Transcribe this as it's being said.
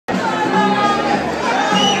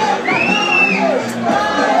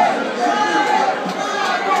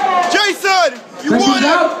You want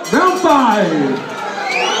it? Round 5.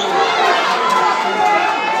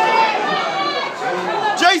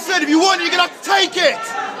 Jason, if you want it, you're gonna have to take it.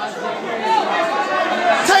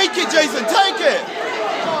 Take it, Jason, take it.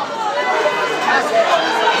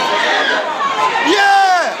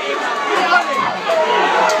 Yeah!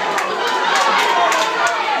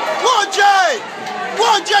 One, Jay!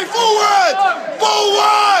 One, Jay, forward!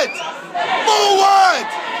 Forward! Forward!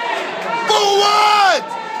 Forward!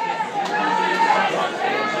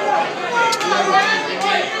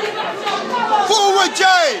 Forward,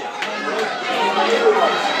 Jay!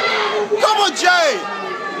 Come on, Jay!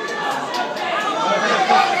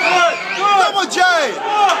 Come on, Jay!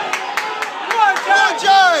 Come on,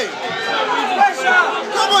 Jay!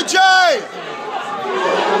 Come on, Jay!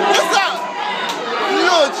 What's that?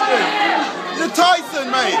 Lord, he's a Tyson,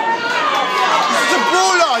 mate. This is a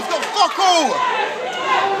brawler. He's got fuck all.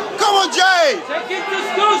 Come on, Jay!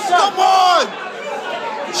 Come on!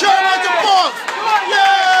 Show him how to box!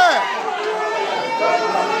 Yeah!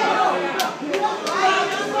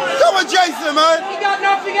 Come on, Jason, man! You got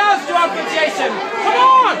nothing else to offer, Jason! Come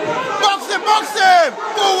on! Box him! Box him!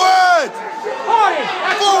 Forward!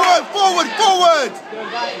 Forward! Forward! Forward!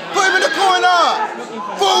 Put him in the corner!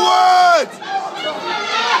 Forward!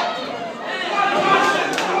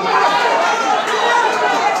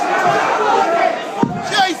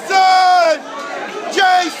 Jason!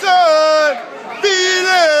 Jason! Feel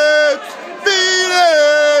it! Feel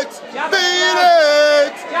it! Feel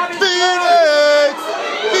it! Feel it!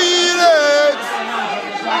 Feel it!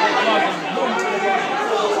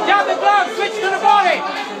 Jab the glove, switch to the body!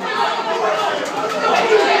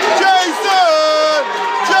 Jason!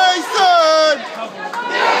 Jason!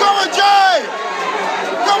 Come on, Jay!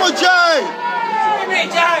 Come on, Jay! Give me,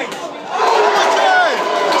 Jay!